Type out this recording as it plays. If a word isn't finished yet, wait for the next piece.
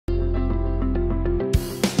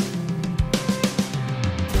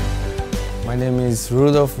My name is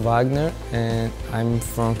Rudolf Wagner and I'm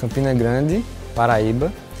from Campina Grande,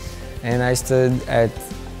 Paraíba, and I studied at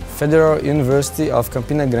Federal University of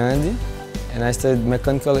Campina Grande and I studied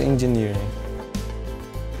mechanical engineering.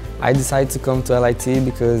 I decided to come to LIT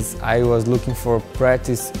because I was looking for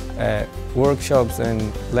practice workshops and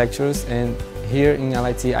lectures, and here in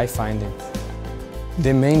LIT I find it.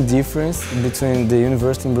 The main difference between the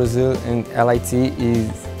university in Brazil and LIT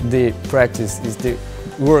is the practice, is the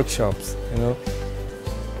workshops.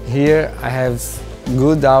 Here I have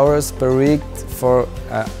good hours per week for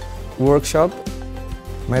a workshop.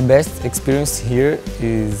 My best experience here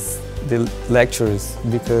is the lectures,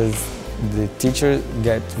 because the teacher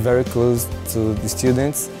get very close to the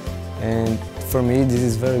students, and for me this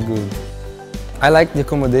is very good. I like the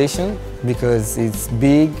accommodation because it's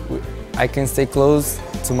big. I can stay close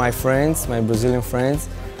to my friends, my Brazilian friends.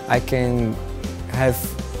 I can have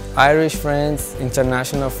Irish friends,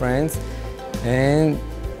 international friends, and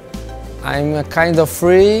I'm a kind of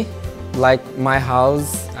free, like my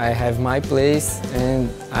house. I have my place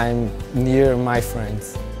and I'm near my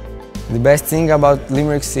friends. The best thing about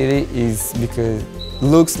Limerick City is because it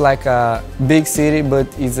looks like a big city, but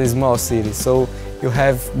it's a small city. So you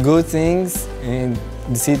have good things and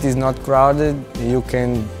the city is not crowded. You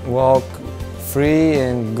can walk free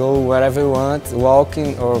and go wherever you want,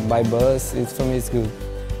 walking or by bus. For me it's good.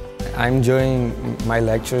 I'm enjoying my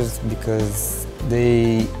lectures because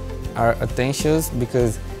they are attentions,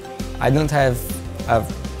 because I don't have a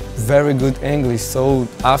very good English, so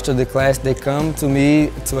after the class they come to me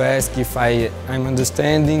to ask if I'm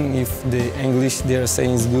understanding, if the English they are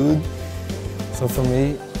saying is good. So for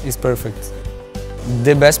me it's perfect.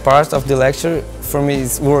 The best part of the lecture for me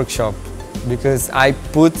is workshop, because I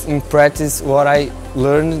put in practice what I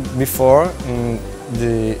learned before in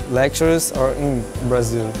the lectures or in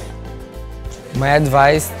Brazil. My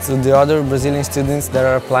advice to the other Brazilian students that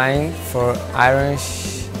are applying for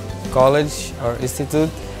Irish college or institute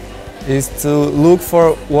is to look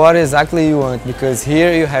for what exactly you want, because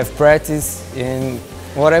here you have practice, and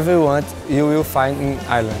whatever you want you will find in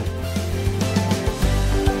Ireland.